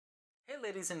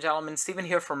Ladies and gentlemen, Stephen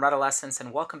here from Redolessence,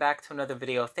 and welcome back to another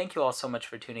video. Thank you all so much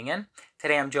for tuning in.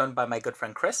 Today I'm joined by my good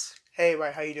friend Chris. Hey,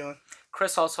 right, how you doing?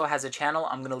 Chris also has a channel.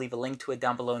 I'm going to leave a link to it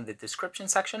down below in the description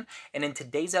section. And in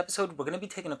today's episode, we're going to be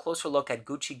taking a closer look at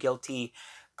Gucci Guilty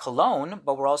Cologne,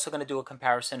 but we're also going to do a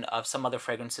comparison of some other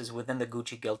fragrances within the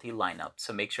Gucci Guilty lineup.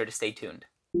 So make sure to stay tuned.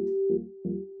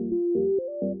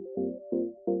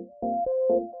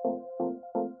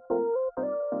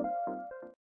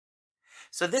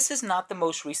 So this is not the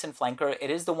most recent flanker.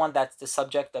 It is the one that's the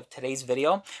subject of today's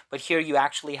video, but here you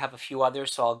actually have a few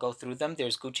others, so I'll go through them.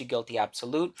 There's Gucci Guilty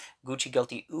Absolute, Gucci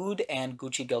Guilty Oud, and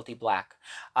Gucci Guilty Black.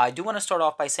 I do want to start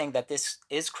off by saying that this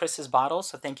is Chris's bottle,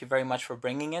 so thank you very much for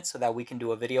bringing it so that we can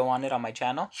do a video on it on my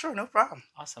channel. Sure, no problem.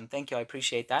 Awesome, thank you, I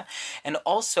appreciate that. And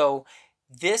also,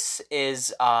 this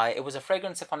is, it was a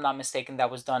fragrance, if I'm not mistaken,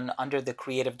 that was done under the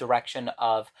creative direction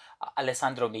of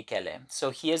Alessandro Michele.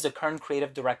 So he is the current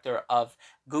creative director of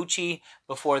Gucci.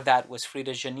 Before that was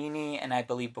Frida Giannini, and I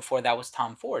believe before that was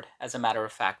Tom Ford, as a matter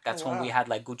of fact. That's when we had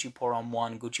like Gucci Pour Homme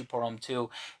 1, Gucci Pour Homme 2.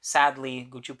 Sadly,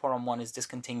 Gucci Pour Homme 1 is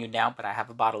discontinued now, but I have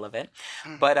a bottle of it.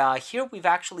 But here we've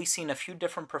actually seen a few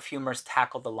different perfumers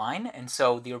tackle the line. And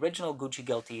so the original Gucci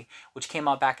Guilty, which came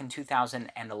out back in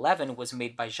 2011, was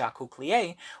made by Jacques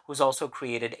Couclier, who's also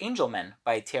created Angel Men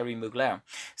by Thierry Mugler.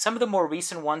 Some of the more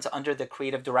recent ones under the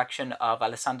creative direction of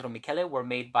Alessandro Michele were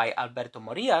made by Alberto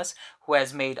Morillas, who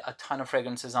has made a ton of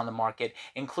fragrances on the market,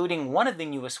 including one of the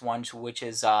newest ones, which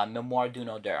is Mémoire d'une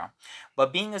odeur.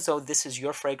 But being as though this is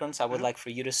your fragrance, I would like for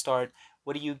you to start.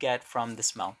 What do you get from the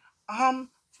smell?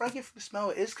 Frankly, for the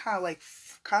smell, it is kind of like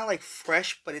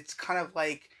fresh, but it's kind of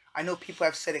like, I know people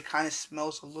have said it kind of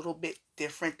smells a little bit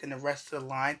different than the rest of the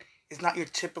line. It's not your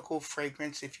typical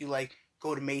fragrance if you like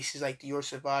go to Macy's, like Dior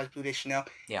Sauvage, Bleu de Chanel.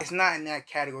 Yeah. It's not in that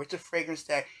category. It's a fragrance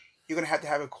that you're going to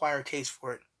have acquired taste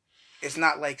for it. It's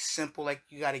not like simple, like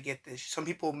you got to get this. Some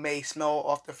people may smell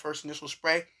off the first initial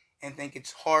spray and think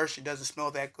it's harsh, it doesn't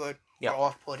smell that good, or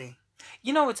off-putting.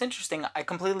 You know, it's interesting. I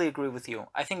completely agree with you.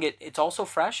 I think it's also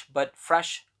fresh, but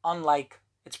fresh unlike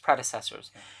its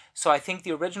predecessors. Yeah. So I think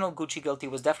the original Gucci Guilty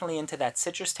was definitely into that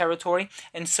citrus territory,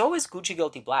 and so is Gucci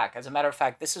Guilty Black. As a matter of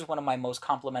fact, this is one of my most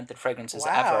complimented fragrances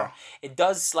ever. It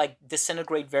does like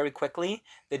disintegrate very quickly.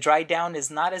 The dry down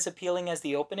is not as appealing as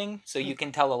the opening, so you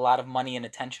can tell a lot of money and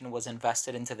attention was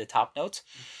invested into the top notes.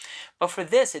 But for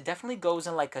this, it definitely goes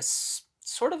in like a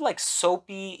sort of like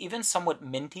soapy, even somewhat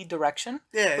minty direction,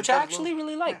 which I actually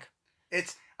really like. Yeah.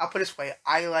 I'll put it this way,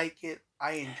 I like it,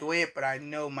 I enjoy it, but I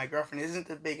know my girlfriend isn't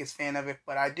the biggest fan of it,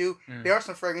 but I do. There are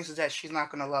some fragrances that she's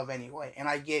not going to love anyway, and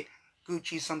I get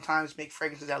Gucci sometimes make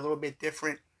fragrances that are a little bit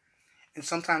different, and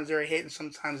sometimes they're a hit and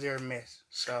sometimes they're a miss,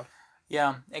 so...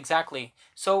 Yeah, exactly.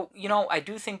 So, you know, I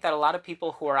do think that a lot of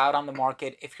people who are out on the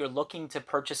market, if you're looking to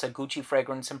purchase a Gucci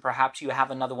fragrance and perhaps you have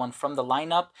another one from the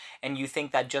lineup and you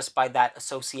think that just by that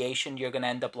association you're going to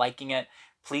end up liking it,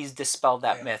 please dispel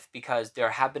that myth, because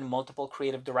there have been multiple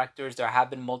creative directors, there have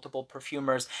been multiple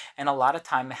perfumers, and a lot of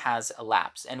time has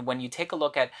elapsed. And when you take a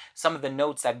look at some of the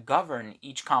notes that govern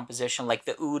each composition, like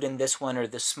the oud in this one or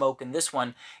the smoke in this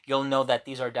one, you'll know that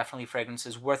these are definitely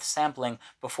fragrances worth sampling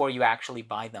before you actually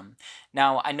buy them.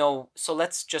 Now, I know, so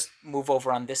let's just move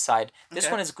over on this side. This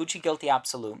one is Gucci Guilty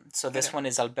Absolute. So this one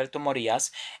is Alberto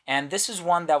Morillas, and this is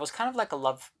one that was kind of like a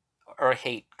love or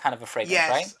hate kind of a fragrance,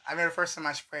 right? Yes, I remember the first time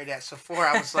I sprayed that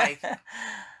Sephora, I was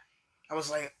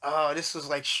like, oh, this was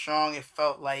like strong. It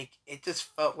just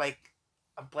felt like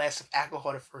a blast of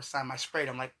alcohol the first time I sprayed.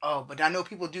 I'm like, oh, but I know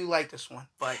people do like this one,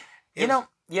 but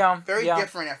very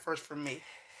different at first for me.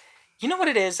 You know what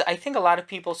it is? I think a lot of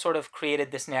people sort of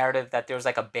created this narrative that there's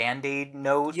like a Band-Aid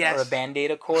note or a Band-Aid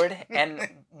accord. And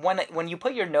when you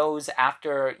put your nose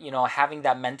after, you know, having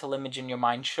that mental image in your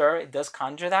mind, sure, it does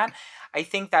conjure that. I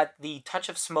think that the touch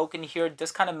of smoke in here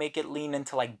does kind of make it lean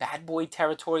into like bad boy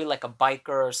territory, like a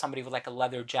biker or somebody with like a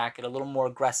leather jacket, a little more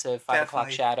aggressive, 5 o'clock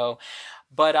shadow.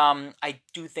 But I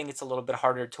do think it's a little bit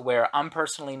harder to wear. I'm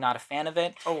personally not a fan of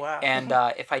it. Oh, wow. And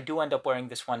if I do end up wearing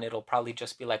this one, it'll probably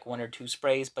just be like 1 or 2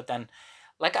 sprays. But then,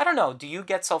 like, I don't know. Do you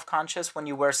get self-conscious when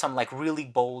you wear some like really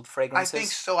bold fragrances? I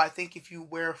think so. I think if you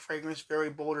wear a fragrance very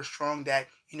bold or strong that,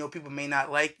 you know, people may not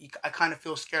like, I kind of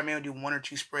feel scared. Maybe I'll do 1 or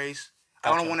 2 sprays.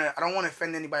 Gotcha. I don't want to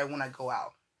offend anybody when I go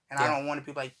out. And I don't want to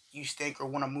be like, you stink, or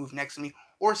want to move next to me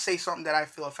or say something that I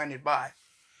feel offended by.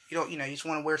 You just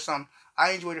want to wear some.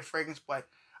 I enjoy the fragrance, but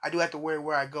I do have to wear it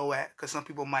where I go at, because some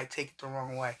people might take it the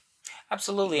wrong way.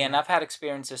 Absolutely. And I've had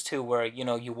experiences too where, you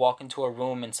know, you walk into a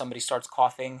room and somebody starts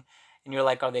coughing and you're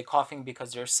like, are they coughing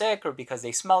because they're sick or because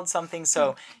they smelled something?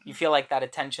 So you feel like that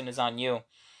attention is on you.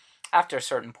 After a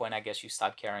certain point, I guess you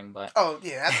stop caring, but Oh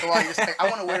yeah, after a while you just like I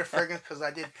want to wear the fragrance because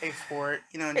I did pay for it,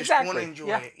 and just want to exactly. enjoy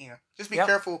Yeah. it. Just be Yep.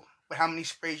 careful with how many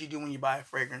sprays you do when you buy a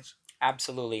fragrance.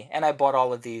 Absolutely. And I bought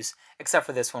all of these except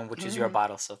for this one, which is your Hmm.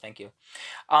 bottle. So thank you.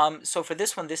 So for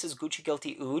this one, this is Gucci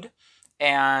Guilty Oud,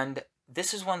 and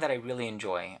this is one that I really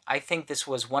enjoy. I think this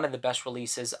was one of the best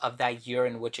releases of that year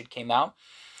in which it came out.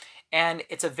 And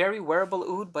it's a very wearable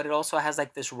oud, but it also has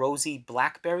like this rosy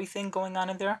blackberry thing going on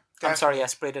in there. I'm sorry, I Definitely.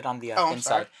 sprayed it on the Oh, I'm thin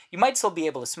sorry. side. You might still be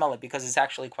able to smell it because it's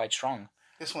actually quite strong.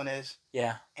 This one is.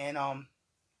 Yeah. And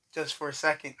just for a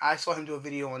second, I saw him do a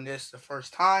video on this the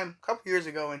first time a couple years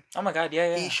ago, and Oh my God.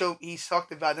 Yeah, he yeah. showed he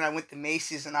talked about. Then I went to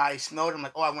Macy's and I smelled him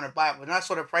like, oh, I want to buy it. But then I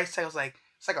saw the price tag. I was like,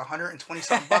 it's like 120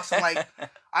 something bucks. I'm like,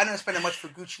 I didn't spend that much for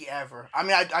Gucci ever. I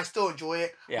mean, I still enjoy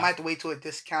it. I Yeah. might have to wait till a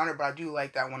discounter, but I do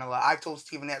like that one a lot. I've told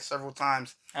Steven that several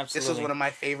times. This was one Absolutely. of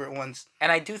my favorite ones.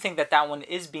 And I do think that that one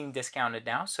is being discounted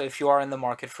now. So if you are in the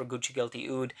market for Gucci Guilty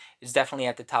Oud, it's definitely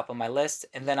at the top of my list.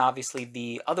 And then obviously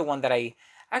the other one that I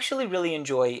actually really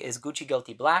enjoy is Gucci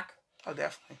Guilty Black. Oh,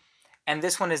 definitely. And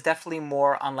this one is definitely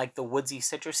more on like the woodsy,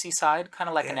 citrusy side, kind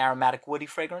of like Yeah. an aromatic woody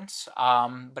fragrance.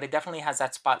 But it definitely has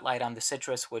that spotlight on the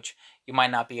citrus, which you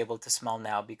might not be able to smell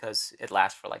now because it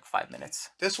lasts for like 5 minutes.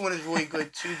 This one is really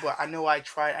good too, but I know I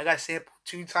tried. I got sampled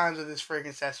 2 times of this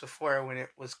fragrance at Sephora when it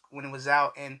was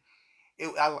out, and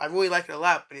I really like it a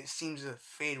lot, but it seems to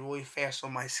fade really fast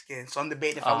on my skin. So I'm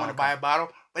debating if I want Oh, to okay. buy a bottle,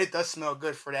 but it does smell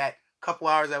good for that couple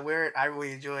hours I wear it. I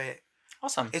really enjoy it.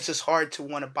 Awesome. It's just hard to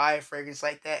want to buy a fragrance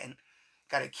like that and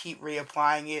got to keep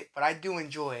reapplying it, but I do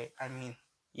enjoy it. I mean,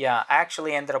 Yeah, I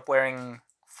actually ended up wearing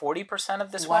 40%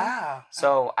 of this one. wow,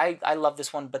 So I love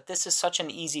this one, but this is such an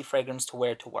easy fragrance to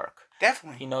wear to work.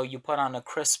 definitely. You know, you put on a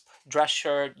crisp dress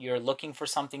shirt, you're looking for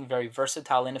something very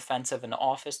versatile, inoffensive, an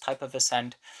office type of a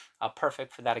scent,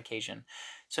 perfect for that occasion.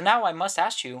 So now I must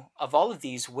ask you, of all of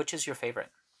these, which is your favorite?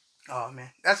 Oh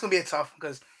man, that's gonna be a tough one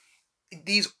because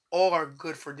these all are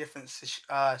good for different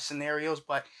scenarios.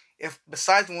 But if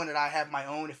besides the one that I have my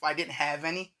own, if I didn't have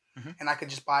any Hmm. and I could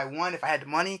just buy one, if I had the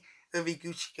money, it would be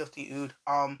Gucci Guilty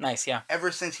Oud. Nice, yeah.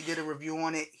 Ever since he did a review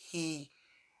on it, he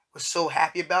was so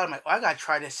happy about it. I'm like, oh, I gotta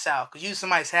try this out because you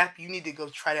somebody's happy, you need to go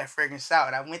try that fragrance out.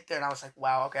 And I went there and I was like,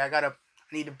 wow, okay, I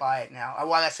need to buy it now. I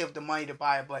gotta save the money to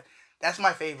buy it, but that's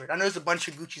my favorite. I know there's a bunch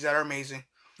of Gucci's that are amazing,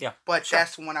 Yeah, but sure.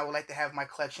 that's the one I would like to have in my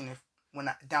collection if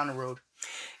down the road.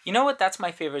 You know what? That's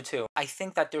my favorite too. I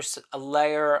think that there's a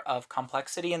layer of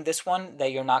complexity in this one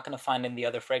that you're not going to find in the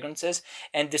other fragrances.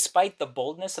 And despite the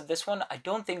boldness of this one, I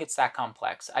don't think it's that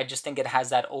complex. I just think it has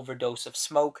that overdose of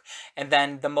smoke. And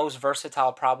then the most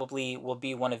versatile probably will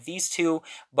be one of these two.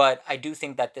 But I do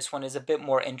think that this one is a bit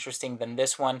more interesting than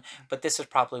this one. But this is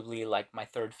probably like my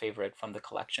third favorite from the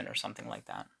collection or something like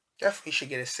that. Definitely should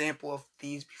get a sample of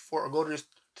these before, or go to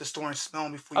the store and smell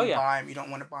them before Oh, you yeah. buy them. You don't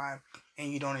want to buy them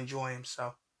and you don't enjoy them.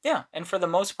 So Yeah, and for the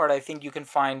most part, I think you can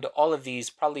find all of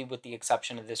these, probably with the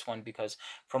exception of this one, because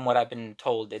from what I've been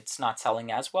told, it's not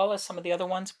selling as well as some of the other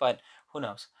ones, but who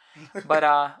knows? But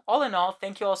all in all,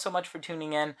 thank you all so much for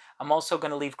tuning in. I'm also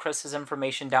going to leave Chris's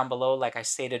information down below, like I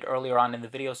stated earlier on in the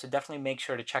video, so definitely make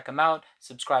sure to check him out,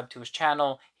 subscribe to his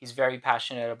channel. He's very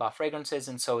passionate about fragrances,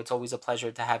 and so it's always a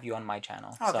pleasure to have you on my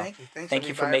channel. oh, So thank you, thanks thank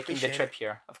you for everybody. I making the appreciate trip it.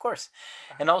 here, of course.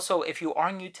 And also, if you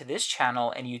are new to this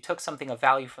channel and you took something of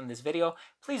value from this video,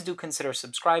 please do consider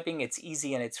subscribing. It's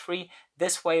easy and it's free.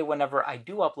 This way, whenever I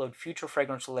do upload future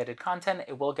fragrance related content,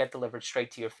 it will get delivered straight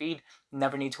to your feed. You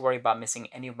never need to worry about missing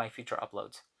any of my future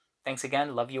uploads. Thanks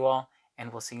again, love you all,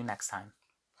 and we'll see you next time.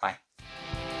 Bye.